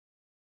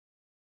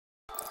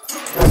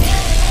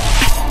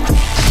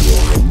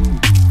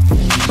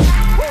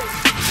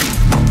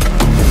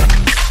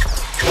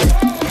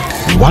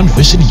One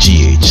Vision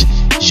GH,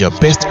 your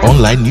best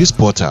online news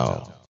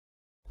portal.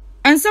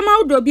 And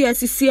somehow do be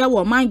asisia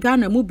wo man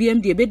Ghana mu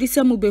biem de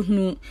bedisa mu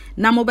behunu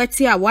na mo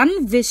beti a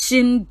One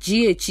Vision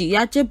GH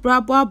ya je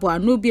brabo abo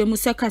no biem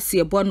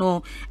sekase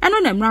bono eno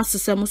na mra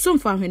sosem so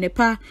mfa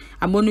hwenepa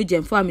amonu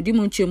jemfo amedi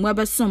mu nchemu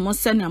abeso mo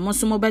sane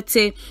amoso mo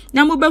beti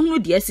na mo behunu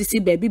de asisi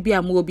baabi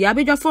bia mo obi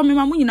abedwafo me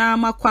ma mo nyina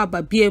makwa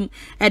aba biem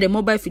e de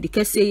mobile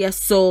fidikase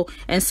yeso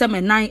ensem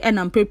nan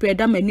enam prepare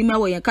da manima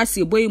wo yen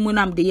kase boyi mu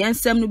nam de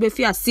yensem no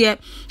befi ase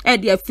e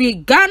de afi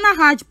Ghana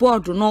Hajj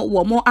Board no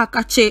wo mo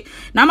akache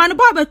na mane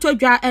bo abeto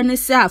dwa ene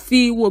se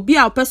afi wo bi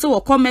a opese wo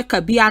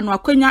komeka bia no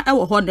akwanya e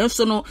wo ho ne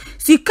so no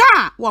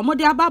sika wo mo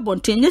de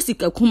ababontenye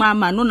sika kuma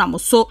ma no na mo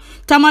so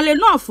tamale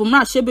no ofum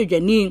na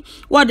hyebedwani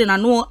wo de na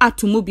no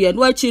atomu bia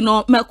no achi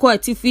no meko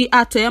atifi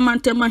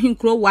atayamantema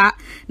hinkro wa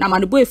na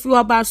mane bo efi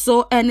oba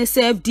so ene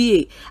se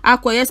FDA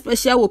akoye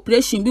special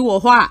operation bi wo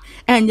ho a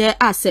enye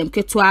asem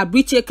ketwa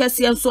briche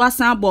kese enso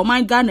asan bo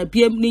man Ghana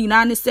biem ni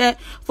nyina ne se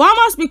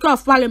former speaker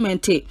of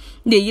parliament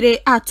ne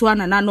yire atwa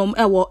nananom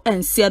ewo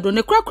ensiedo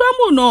ne krakra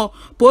mu no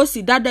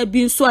posi dada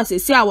bi nso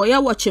asesi a woye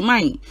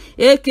wocheman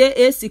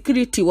aka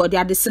security wo de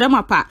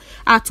adesrema pa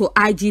ato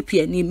IGP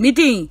ni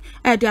midin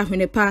e de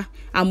ahwenepa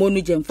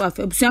amonu jemfa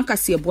abusuan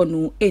kase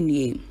ebono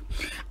enie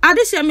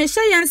adisha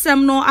mesha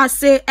yensem no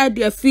ase e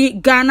de fi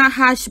Ghana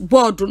Hajj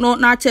Board no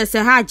na chese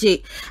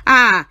haje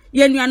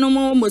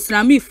yenuanom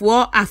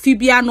muslimifo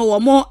afibia no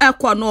womo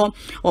ekono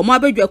womo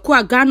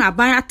abedwaku Ghana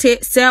ban ate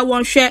se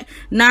wonhwe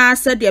na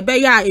se de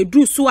be ya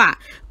edu so a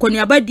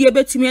koniabadie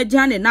betimi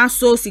agane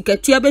naso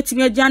sikatua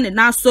betimi agane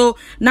naso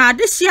na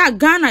adehia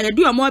Ghana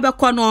yede womo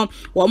abekono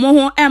womo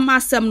ho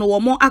emasem no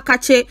womo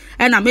akache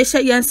na mesha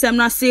yensem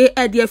na se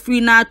e de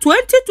free na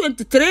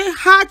 2023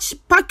 Hajj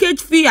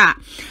package fee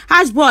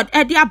Hajj Board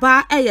e de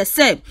aba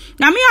se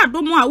na me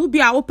adomo a wo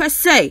bia wo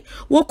pese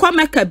wo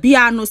komeka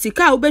bia no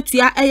sika wo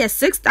betua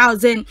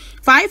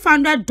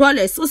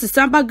 $6,500 so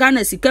sisamba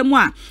Ghana sikemu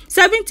a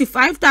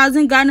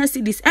 75,000 Ghana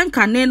cedis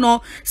enkane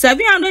no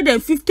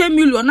 750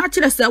 million na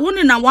kire se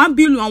woni na 1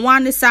 billion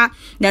wan sa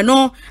ne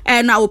no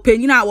na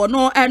opanyina wo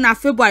no na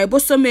February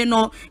bosome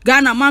no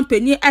Ghana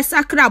manpanyi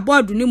esakra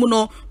board ni mu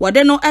no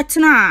wode no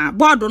etena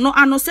board no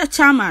ano se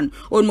chairman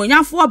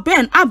onmonyafo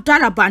Ben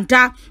Abdallah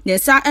Banda ne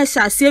sa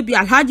ehyasie bi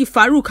Alhaji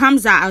Farouk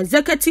Hamza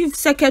executive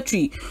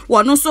secretary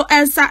wono so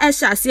ensa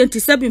ehyasie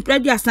ntisebin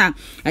prediasa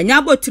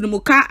anyabo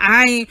tirimuka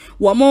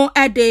womo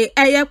ede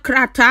eye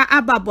krata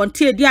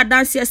ababonte edi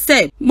adanse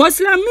se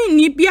muslimin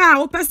ni bia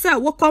wo pese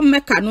wo kom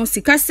meka no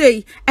sika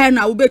sei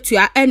na wo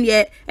betua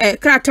ene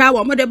krata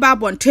womo de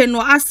babonte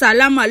no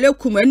assalamu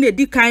alaikum ene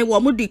di kan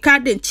womo di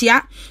kade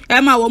nchia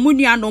ma womo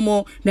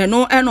nuanomo ne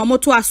no eno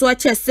to aso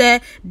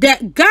chese the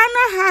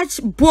Ghana Hajj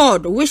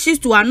Board wishes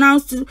to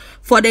announce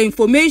for the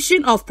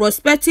information of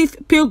prospective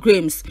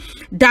pilgrims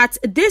that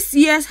this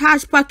year's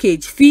Hajj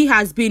package fee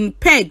has been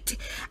pegged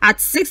at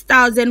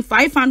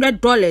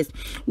 $6,500,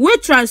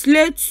 which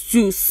translates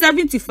to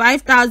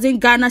 75,000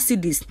 Ghana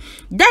cedis.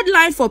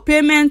 Deadline for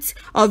payment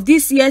of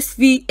this year's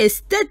fee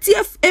is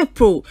 30th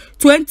April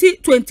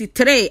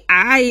 2023.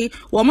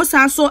 Womo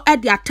sanso e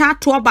dia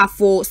tato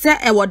abafo se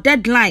e wo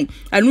deadline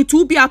anu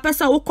tu bia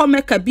pesa wo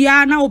komeka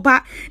bia na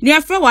oba ne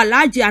efra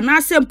walaji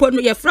anase mpo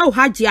no yefra wo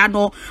haji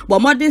ano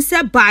bomodin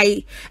se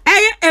by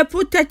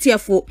April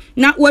 30th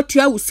na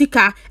watua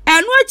usika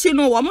enu achi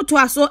no womo to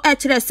aso e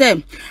kire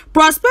se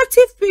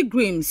prospective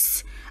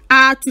pilgrims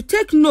are to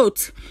take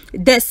note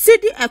the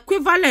cedi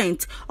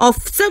equivalent of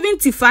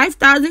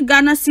 75,000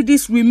 Ghana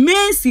cedis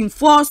remains in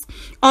force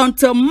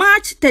until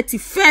March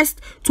 31st,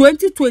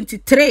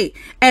 2023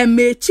 and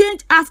may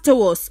change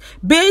afterwards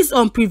based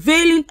on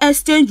prevailing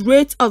exchange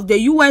rate of the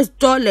US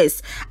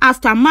dollars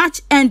after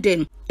March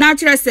ending. Na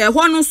kire se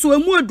hono so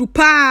emu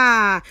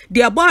edupa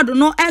de board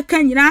no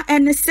eka nyina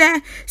ene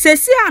se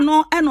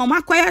ano eno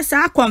makoye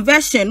sa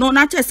conversion no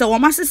na kire se wo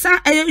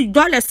masesa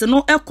dollars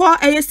no eko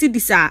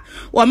cedis a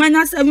wo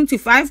manya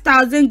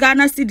 75,000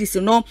 Ghana cedis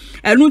no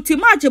enu ti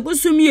March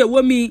bosumi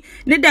ewomi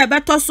ne de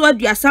beto so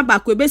aduasa ba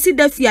ko besi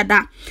da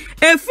fiada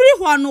efiri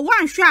hono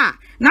wanhwa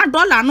na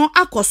dollar no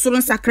akosoro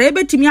nsakra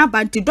ebetimi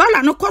abanti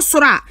dollar no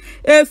kosoro a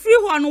efiri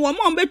hono wo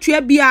mo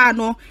betua bia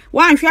no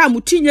wanhwa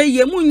amutinye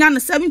ye mu nya na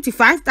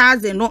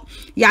 75,000 no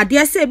ya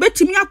de se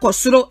ebetimi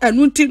akosoro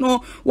enunti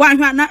no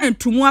wanhwa na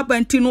entumu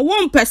abanti no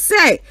wo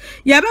mpese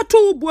ye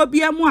beto ubo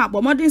bia mu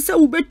abomodin se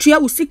wo betua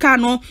usika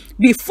no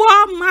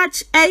before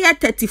March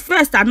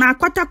 31st na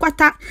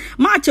kwata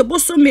March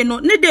bosome no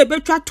ne de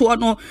betwa to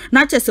no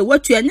na chese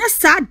watua nya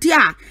sade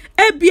a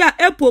ebia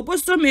epo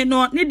bosome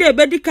no ne de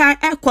bedika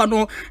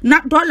ekono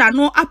na dollar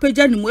no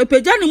apagya ni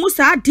mu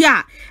sa de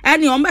a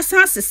ene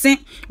ombesan sesen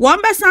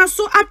wombesan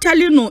so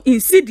atali no in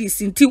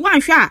cedis nti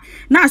wanhwa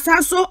na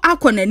asanso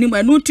akonanim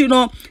anuti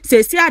no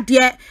sesi ade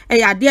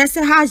ade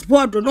se Hajj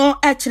Board no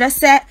kire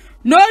se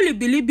no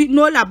libilibi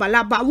no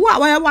labalaba wo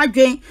awa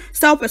wadwen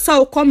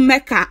so come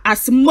Mecca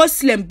as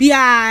Muslim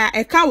bia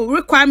e ka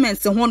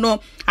requirements ho no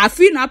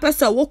afi na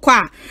pesa wo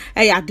kwa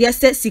ade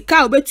se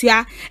sika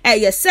obetua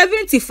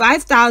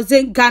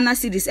 75,000 Ghana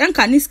cedis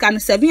enka ni scan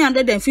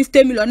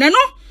 750 million no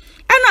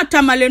ena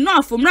tamale no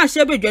afomra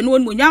shebedwe no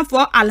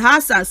munyamfo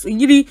Alhassan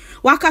Sunyiri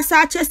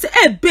wakasa chese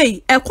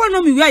ebei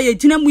economy we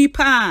ayegina mu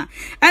ipa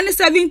and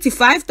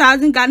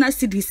 75,000 Ghana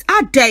cedis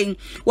aden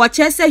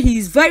wachese he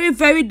is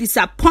very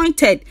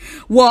disappointed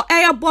wo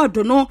air board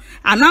no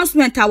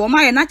announcement a wo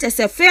ma na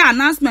chese fair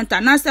announcement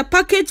anasa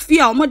package fee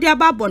a wo de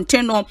aba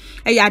bonten no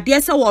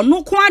eyade se wo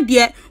no ko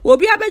ade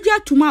obi abeje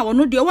atuma wo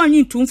no de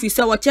wanyi ntumfi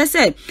se wo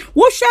chese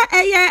wo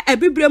hwe eye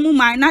ebibremu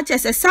man na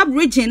chese sub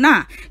region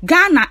na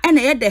Ghana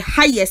ene ye the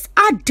highest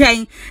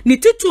aden ni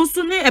titu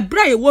so ne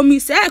ebra ye wo mi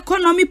se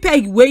economy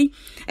pay we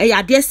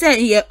eyade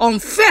se ye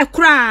unfair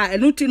kra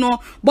enuti no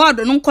board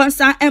no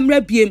concern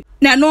emra biem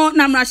na no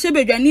na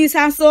mrashebedwani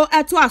sanso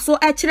eto aso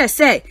ekire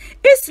se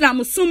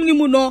Islam sumni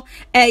mu no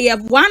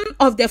one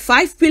of the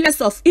 5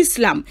 pillars of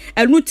Islam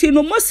enuti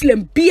no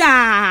Muslim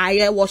bia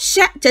ye wo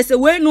hye chese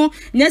we no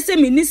nyese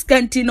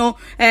miniskanti no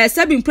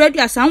sabin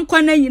pradia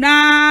sankwana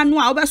nyina no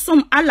a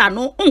obesom ala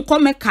no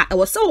nkomeka e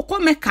wo se wo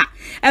komeka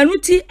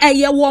enuti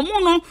wo mo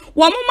no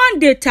wo mo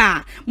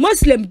mandate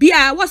Muslim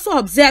bia wo so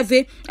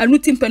observe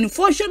enuti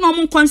mpanifo no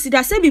mo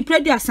consider sabin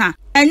pradia san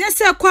enye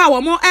se kwa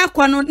wo mo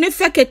ekwa no ne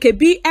fekeke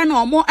bi ena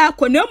wo mo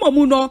ekwa na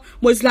momu no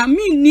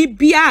Muslimi ni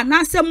bia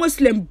na se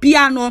Muslim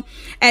bia no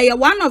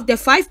one of the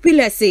 5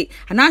 pillars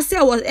na se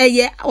wo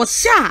o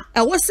sha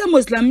wo se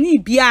Muslimi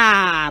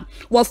bia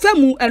wo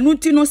famu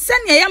enuti no se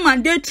ne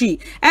mandatory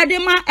de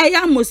ma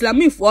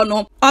Muslimi fo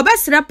no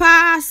obesre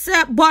pa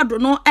se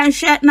board no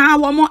enhwe na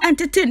wo mo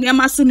entete ne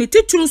ma so ne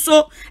tituru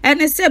so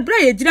ene se bra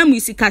ye gira mu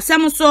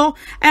isikasem so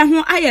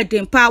eho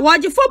ayeden pa wo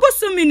gifo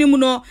bosumi ni mu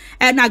no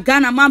na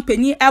Ghana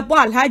mampani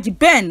ebo Alhaji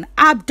Ben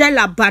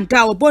Abdallah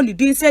Banda oboni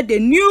din said the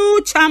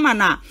new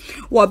chairman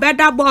wo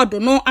beda board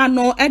no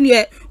ano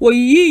ene wo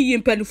yi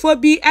mpanifo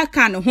bi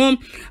eka ne ho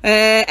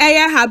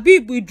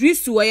Habib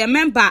Idris wo ye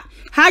member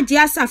Haji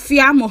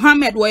Asafia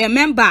Mohammed wo ye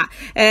member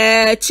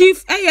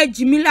Chief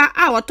Jimila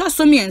a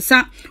wotoso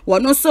miensa wo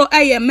no so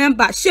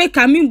member Sheikh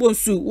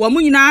Aminbonsu wo mu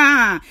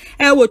nyina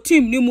wo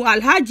team ni mu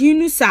Alhaji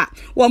Yunusa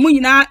wo mu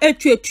nyina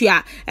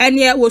etuatua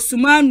ene wo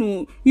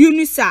Sumanu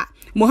Yunusa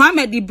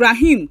Mohammed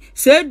Ibrahim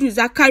Seidu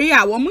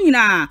Zakaria wo mu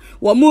nyina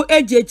wo mu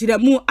ejejire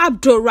mu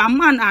Abdul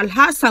Rahman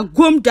Alhassan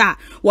Gomda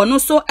wo no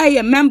so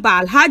member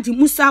Alhaji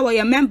Musa wo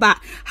ye member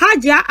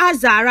Haji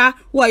Azara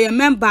wo ye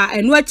member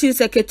enwachi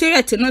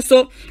secretariat no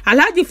so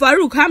Alhaji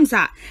Farouk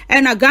Hamza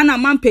ena Ghana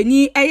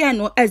mampani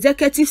no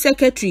executive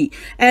secretary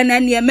ena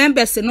ne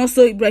members no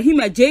so Ibrahim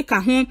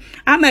Ajeka ho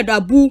Ahmed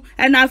Abu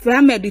ena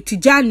Ahmed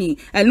Tijani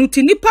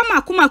enuti nipa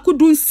makoma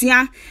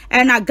kudunsia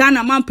ena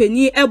Ghana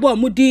mampani ebo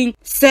mudin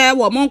se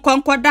wo mon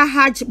koda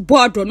Hajj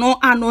board no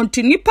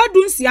anonti nipa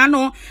dunsia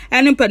no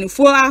ene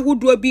mpanifo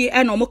ahodo bi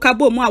ena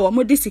omukabo mu a wo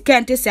mo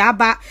disikente se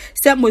aba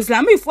se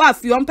Muslimifo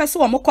afio mpese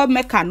wo mokọ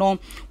Mecca no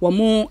wo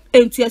mo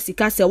entua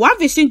sika se one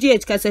vision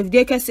GH kase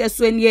video kase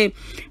so enie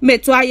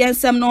meto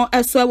ayensem no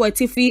eso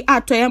watifi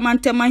atoye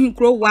mantema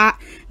hinkro wa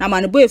na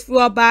manebo efi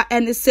oba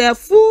ene se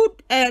Food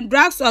and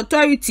Drugs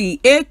Authority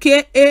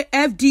aka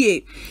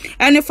FDA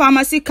ene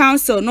Pharmacy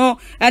Council no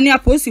ene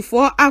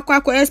aposifo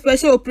akwa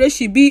special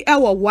operation bi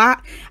ewo wa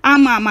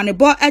ama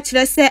manebo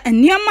ekire se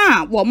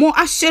eniema wo mo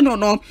ahye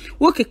no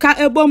wo keka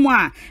ebomu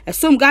a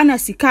esom Ghana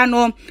sika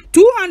no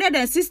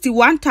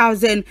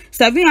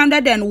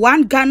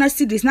 261,701 Ghana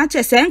cedis na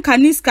chese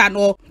nkaniska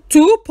no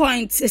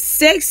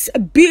 2.6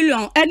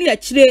 billion eni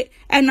akire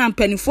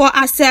enampenifo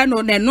ase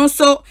no ne no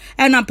so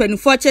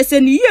enampenifo chese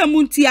ni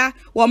yemuntia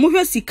wo mo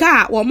hwe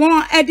sika wo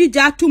mo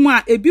edija atum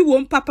a ebi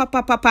wo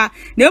papa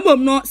na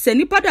ebom no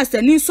senipa da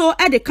seni so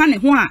ede ka ne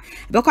ho a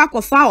bekwa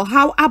kofa o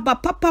how aba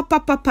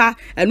papa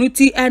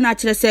enuti ena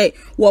kire se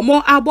wo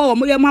mo abo wo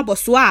mo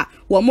yemaboso a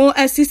wo mo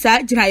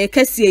asisa gina ye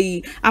kase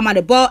yi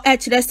amanebo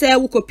kire se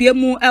wo kopie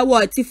mu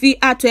ewo tifi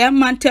atoye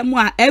mantemu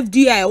a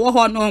FDI wo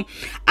ho no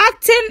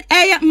acting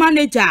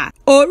manager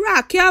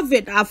Ora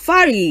Kelvin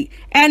Afari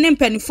ene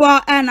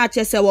mpanifo na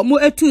chese wo mo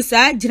etu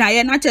sa gina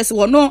ye na chese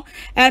wo no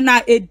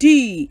na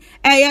edi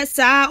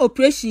sa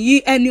operation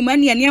yi anima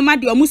ne niam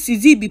de omo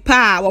sizi bi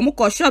pa wo mo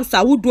ko shops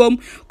ahudom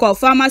ko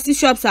pharmacy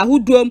shops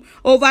ahudom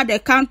over the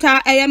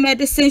counter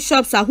medicine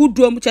shops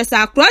ahudom chese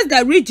across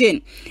the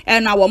region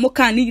na wo mo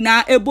kan ni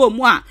na ebo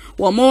mu a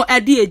wo mo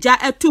edi eja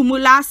etu mu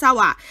la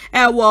sawa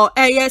wo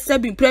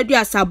sebi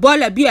predia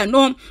sabola bi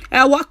no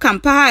wo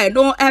kampa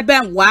no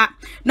ebenwa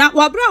na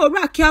wo bra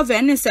Ora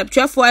Kelvin ne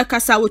septwefo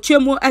kasa wo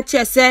chemu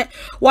chese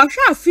wo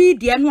hwa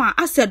feed ye no a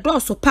ase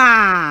doso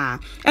pa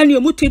ene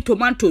omuti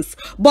tomatoes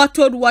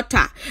bottled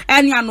water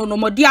ene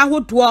anonomode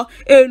ahodo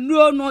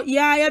enuo no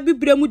ya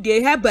bibremu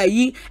de heba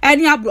yi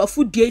ene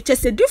abrofo de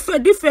chese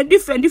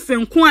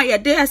different ko a ye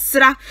de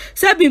esra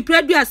sebi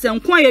predia se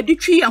nko a ye de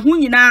twi ye ho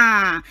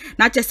nyina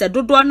na chese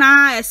dodo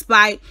na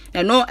expire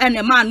eno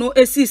ene ma no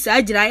esi sa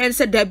agira ye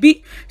se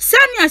dabi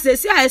senia se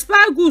si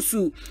expire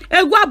gusu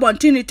egu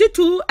abontini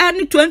titu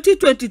ene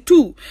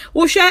 2022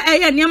 wo hwe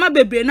eye niam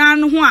bebre na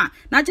no ho a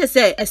na che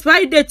se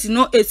expiry date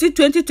no esi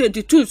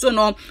 2022 so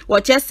no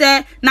wo che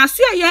se na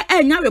so eye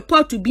enya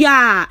report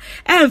bia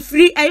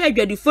free eye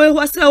adwadifo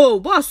ho se o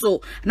boss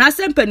na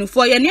se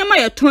mpanifo ye niam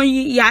ye ton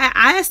yi ya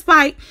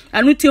expire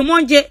anu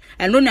timonje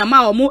enu na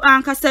ma o mu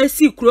ankasa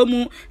si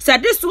kromu say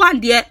this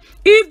one there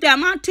if the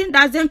mountain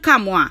doesn't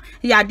come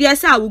ya there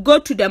say I will go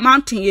to the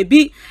mountain ye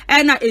bi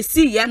na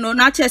esi ye no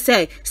na che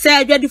say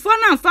adwadifo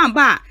na mfan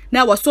ba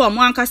na wo so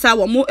omo ankasa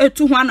wo mo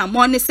etu ho na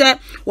mo ne se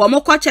wo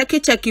mo ko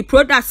check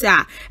products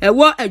a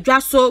ewo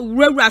adwa so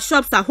wurawura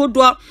shops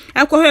ahodo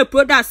ekohe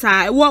products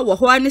a ewo wo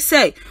ho ne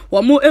se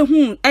wo mo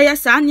ehu eye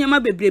sa niam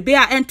bebrebe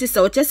a ente se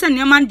wo chese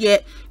niam de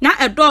na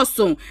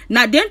edoso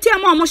na denti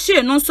ama mo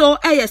hye no so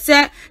eye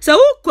se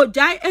wo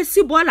kojai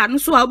esi bola no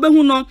so a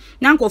obehu no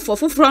na nkofo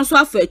foforo so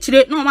afa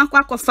akire na o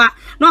makwa kofa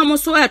na o mo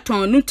so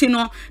eton nuti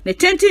no ne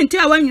tenti nti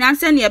a wanyina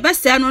se ne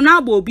ebese no na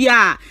abo obi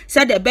a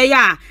se de be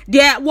ya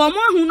de wo mo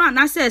hu no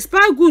na se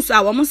spy goods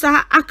a wo mo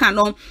sa aka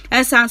no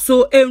ensan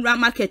so enra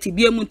market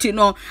bi emuti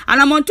no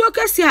anamonto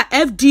kesi a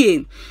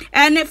FDA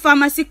ene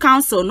pharmacy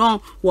council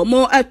no wo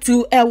mo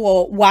atu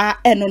ewo wa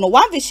eno no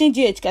one vision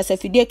GH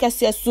kasafidie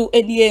kesi so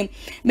enie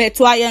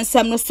meto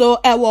ayensem no so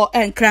ewo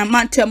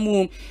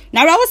enkramantamu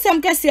na rawo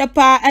sem kesi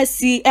pa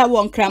asi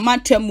ewo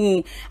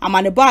enkramantamu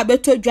amanebo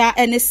abetodwa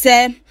ene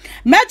se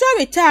major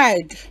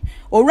retired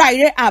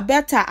Oraire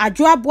abeta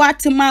adwa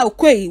boatima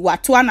Oquaye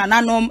watu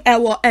anananom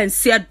ewo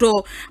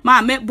ensiedo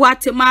maame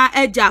boatima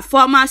eja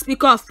former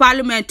speaker of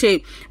parliament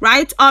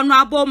right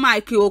honorable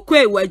Mike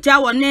Oquaye waja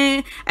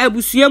wone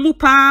ebusuemu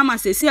pa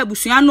masesi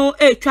ebusua no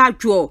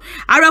etwadwo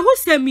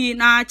arahusemi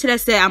na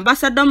kyerese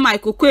ambassador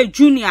Mike Oquaye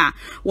Jr.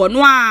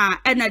 wono a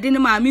enade ne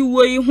maame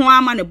woyi ho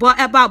ama ne bo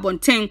eba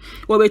abonten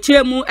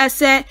wobechemu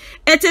ese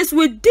it is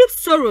with deep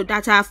sorrow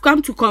that I have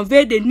come to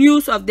convey the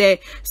news of the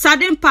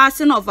sudden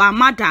passing of our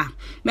mother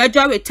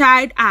Major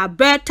retired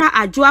Alberta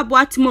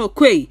Ajuabuatimo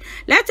Oquaye.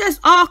 Let us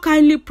all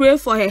kindly pray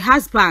for her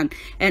husband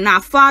and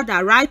our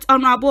father, Right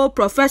Honorable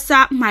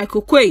Professor Mike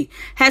Oquaye,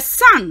 her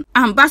son,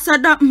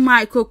 Ambassador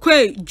Mike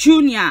Oquaye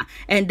Jr.,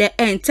 and the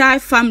entire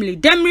family.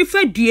 Them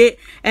refer die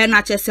and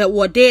I just said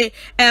what they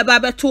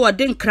babeto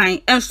wodin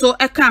crying and so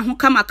eka hu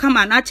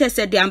kama na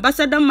chese the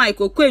Ambassador Mike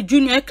Oquaye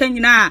Jr.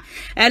 Kenyina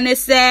and they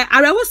say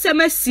arawo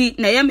semesi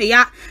na ye me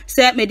ya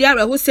say me dia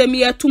arawo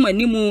semi ya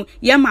tumanimu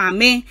ye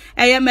maame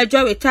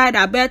Major retired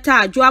Alberta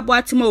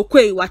Ajuabuatimo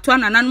Oquaye watu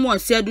anananom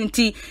onsedu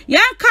nti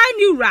yankai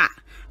niura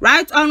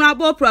Right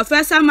Honorable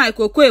Professor Mike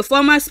Oquaye,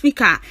 former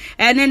speaker,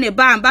 and ne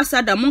ba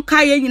ambassador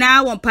munkaye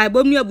nyina won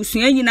paibom ne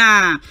abusua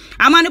nyina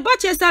amane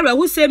bochesa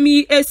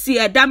rahusemi esi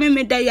edame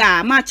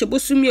medaya match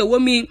bosumi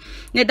ewomi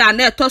ne da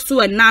na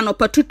etoso na no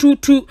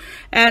patututu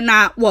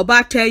na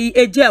wobata yi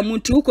eja mu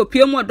nti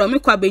ukopie mu odome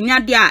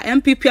kwabanyade a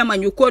MPP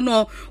amanyoko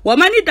no wo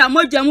mani da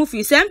moja mu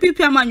fi se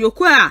MPP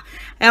amanyoko a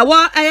ewo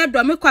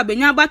dome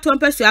kwabanya bato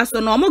mpesu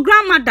aso no mo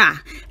grandmother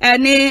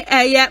ne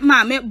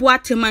maame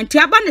boatema nti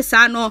aba ne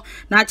sa no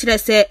na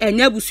kyerese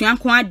enya busuan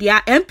ko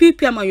adea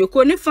MPP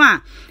amayoko ne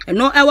fa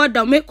eno ewo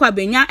dome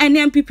kwabenya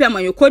ene MPP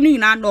amayoko ni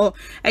nyina no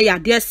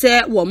yade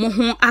se wo mo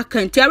ho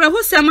akanti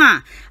arehosem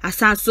a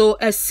asanso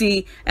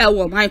asi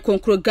ewo man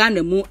konkro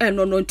Ghana mu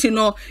eno no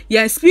ntino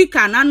yen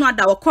speaker nanu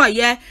ada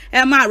wokoye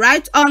ma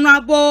Right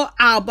Honorable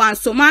Alban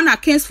Somana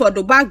Kingsford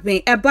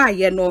Bagben eba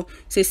ye no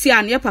sesi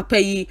ane papa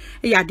yi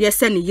yade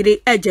se ne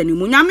yire agani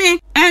mu nyame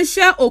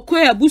enhye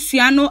Oquaye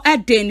abusua no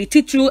ede ni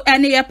titru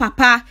ene ye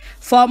papa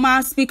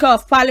former Speaker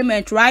of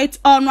Parliament Right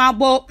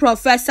Honorable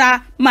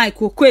Professor Mike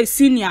Oquaye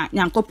Senior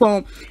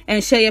Nyankopon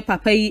enhye ye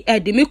papa yi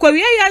ede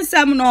mikowie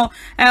yansam no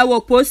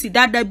wo posi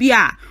dada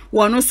bia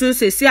wono so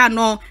sesi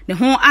ano ne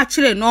ho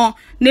akire no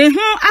ne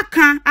ho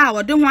aka a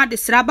wode ho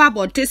adesra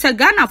babonte se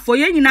Ghana fo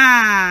ye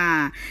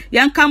nyina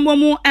yanka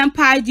momu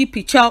empire gi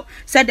picture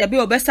se de be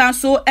obesan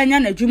so enya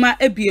nadwuma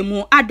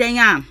ebiemu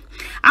adenya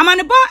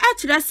amanebo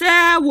akire se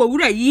wo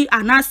wura yi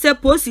anase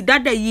posi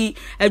dada yi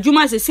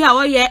adwuma sesi a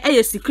wo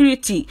ye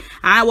security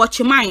a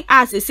watchman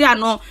a sesi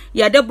ano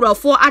ye de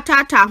brofo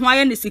atata ho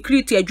aye ne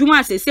security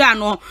adwuma sesi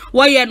ano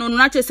wo ye no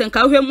na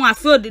chesenka hwemu a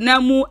field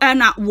na mu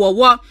na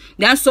wowo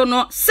den so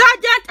no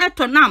sergeant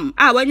etonam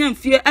a wanya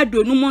mfie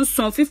adonum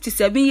nson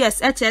 57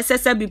 years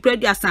HSS bi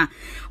prediasa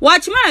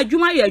watchman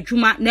adwuma ye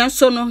adwuma den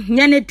so no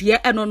nye ne de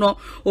eno no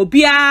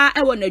obia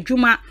ewo na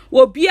adwuma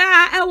obia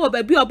ewo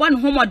ba bi obo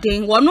ne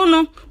homoden wono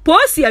no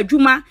posi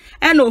adwuma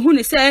ena ohu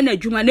ne se na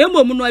adwuma na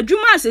emom no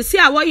adwuma asesi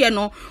a wo ye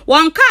no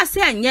wonka se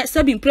enye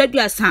sabin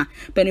prediasa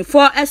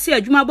penifo ese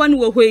adwuma bone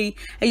wo hoi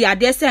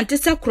yade se ente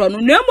se kro no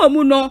na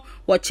emom no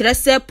wo kire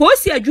se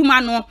posi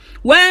adwuma no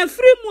wan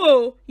free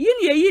mu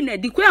yi na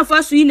di kwa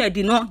fa so yi na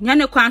di no nya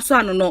ne kwan so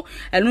ano no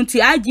enu nti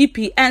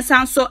IGP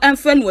ensan so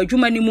emfe no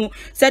adwuma ni mu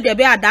se de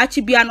be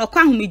adachi bia no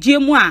kwa homegye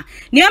mu a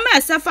ne ma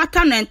ese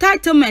fata no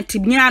entitlement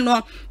bia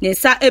no ne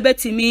sa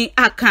ebetimi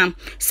akam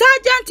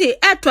sergeant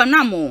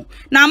etonamo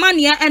na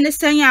amane ene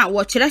senya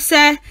wo kire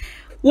se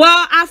wo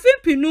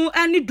afimpinu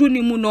eni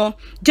dunimu no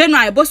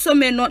January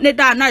bosome no ne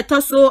da na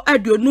etoso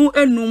aduonu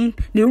enum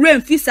ne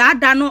remfi sa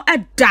ada no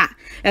eda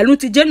elu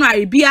ti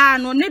January bia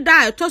no ne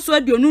da etoso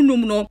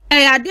aduonunum no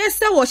ade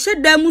se wo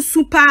hyeda mu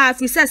super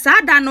fi se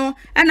sada no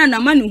ena na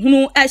manu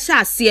hunu ehya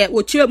ase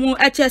wo kyeremu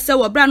eche se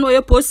wo bra no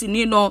ye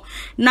posini no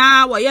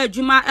na wo ye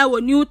adwuma e wo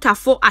new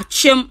tafo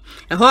achem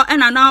eho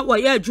ena na wo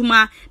ye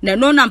adwuma na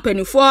no na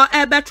mpanifo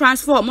ebe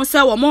transform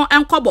se wo mo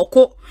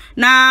enkoboko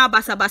na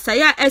basabasa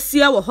ya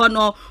esie wo ho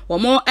no wo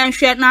mo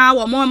enhwe na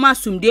wo mo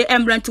masumde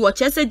embrant wo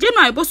chese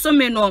January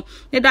bosome no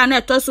ne da na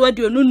etoso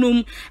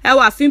aduonunum e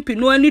wa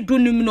fimpinu ani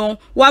dunum no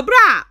wo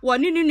bra wo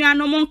ni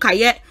nuanom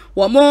nkaye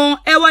wo mo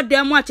ewo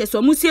dem a chese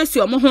wo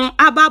musiesie wo ho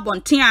aba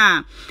bonten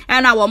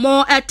a na wo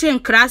mo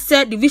etenkra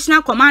se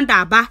divisional commander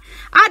aba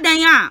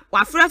adan a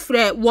wa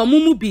frefre wo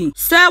mu bi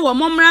se wo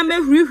mo mra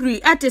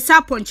mehwihwi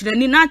etesa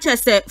ponchirani na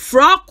chese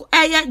frog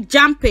eye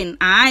jumping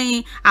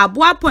ai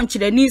aboa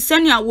ponchirani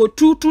senia wo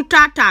tutu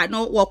tata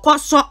no wo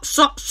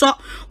so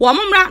wo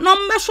mo mra no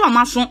mbeso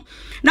maso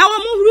na wo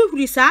mu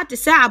hurihuri saa te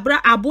se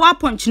abra aboa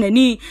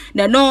ponchinani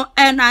na no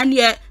na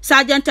ne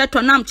sergeant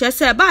tonam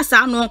chese ba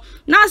sa no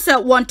na se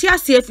wonte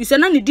ase afise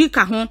na ne di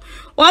ka ho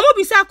wo mu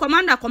bisa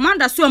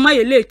commander so ma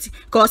ye late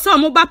ka so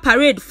mo ba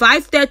parade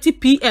 5:30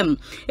 pm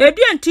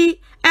edianti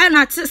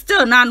na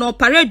still na no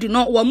parade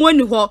no wo mo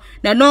ni ho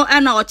na no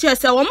na o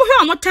chese wo mo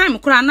hwe o time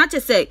kura na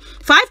chese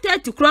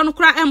 5:30 kura no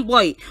kura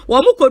boy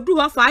wo mo kodu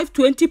ho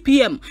 5:20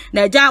 pm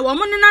na ja wo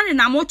mo ne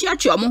na mo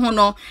chiachi o mo ho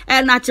no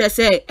na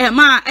chese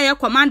ma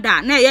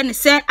commander na ye ne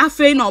se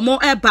afei no mo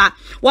eba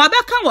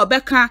wo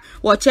beka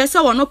wo chese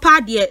wo no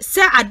pa de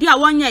se ade a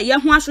wonya ye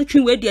ho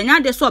asotwe we de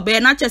nya de so be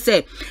na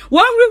chese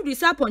won hurihuri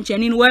sa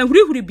ponchani no won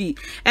hurihuri bi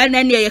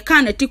ne ye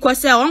kan na tikọ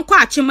se won kwa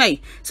achimai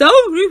se won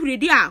hurihuri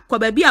di a kwa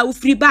ba bi a wo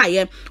free ba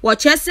ye wo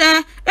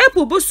chese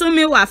epu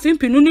busumi wa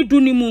fimpinu ni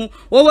dunimu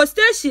wo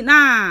station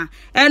na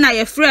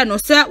ye frɛ no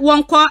se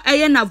wonko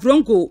eye na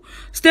Vrongo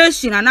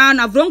station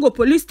na Vrongo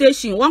police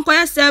station wonko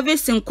ye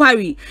service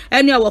inquiry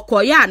ene wo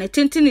koya ne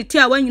tintiniti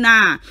a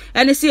wanyina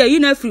ene se yi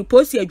na free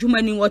post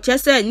adwumani wo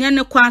chese nye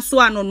ne kwan so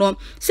ano no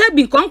se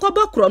bi konko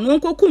bokro no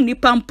wonko kum ni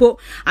pampo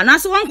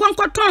anase wonko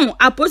nkoton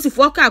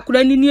aposifo ka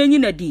akura ni enyi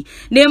na di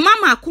ne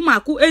mama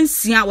akumaku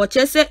ensia wo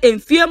chese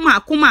emfie ma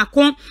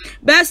akumaku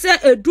be se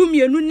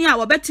edumienu ni a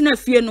wo betina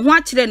fie no ho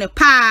akire ne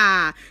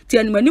pa ti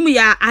animanim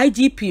ya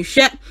IGP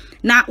hwe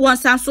na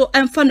wonsanso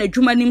emfa na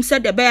adwumanim se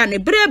de be ne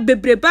bre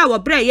bebreba wo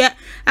bre ye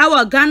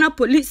awo Ghana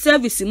Police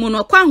Service mu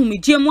no kwa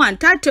humigye mu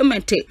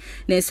entitlement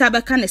ne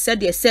sabeka ne se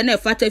de se na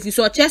fata fi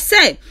so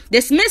chese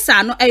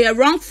dismissal no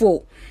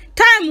wrongful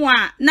time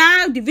wa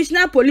na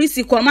divisional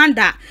police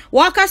commander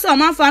wakasa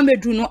omanfa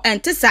medu no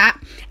entesa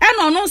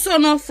eno no so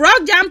no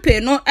frog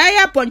jumping no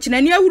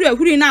ponchinani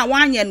ahuri na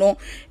wanye no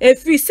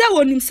efi se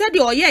wonim se de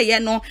oyeye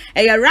no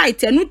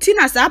right enu ti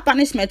na sa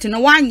punishment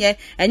no wanye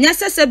enye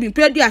sese bi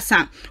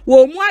prediasa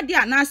wo mu ade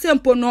ana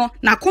sempo no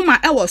na koma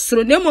ewo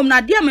soro na emom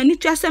na de amani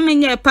twase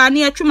menye pa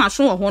na etwuma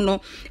so wo ho no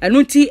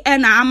enu ti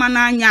na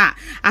amana anya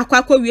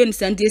akwakwa wie ni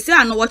sende se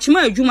ano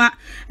wochima adwuma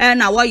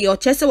na wo ye o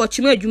chese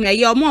wochima adwuma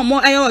ye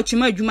omo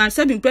wochima adwuma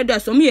sabi predator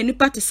so me ni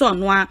party so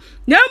no a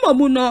na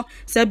momu no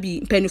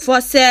sabi penifo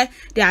se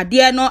de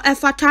ade no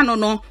efata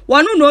no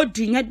wono no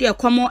odi nya de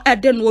komo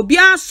ede no obi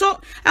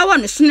aso ewo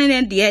ne sone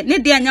ne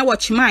de anya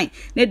wochiman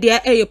ne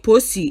de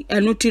posi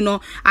enuti no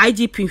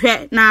IGP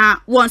hwe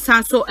na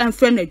wonsan so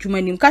emfre na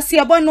adwumanim kase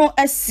ebo no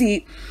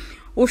asi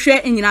wo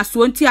hwe nyina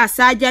so nti a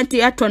sergeant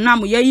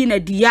etonam yayi na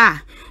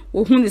dia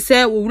wo hunu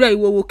se wo wura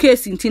wo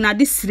case nti na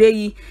de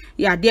sreyi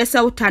ya de se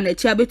uta na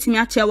chi abetimi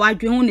ache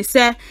wadwe hunu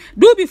se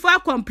do before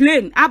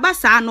complain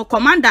abasa no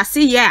commander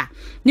say ya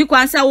ni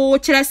kwansa wo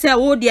kire se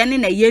wo de ne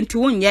na ye nti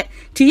wonye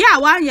ti ya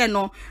wanye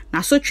no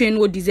na so twen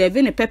wo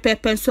deserve ne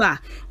pepepe so a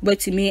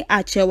betimi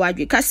ache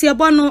wadwe kase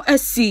ebo no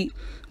asi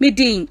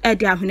midin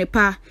ede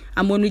ahwenepa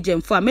amonu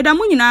jemfo a meda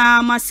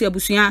munyina mase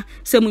abusua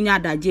se munya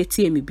adaje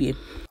tie mebie.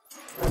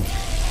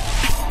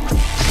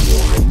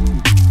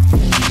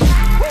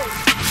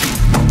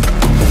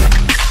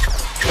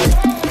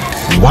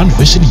 One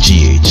Vision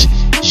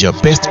GH, your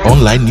best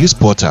online news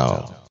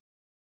portal.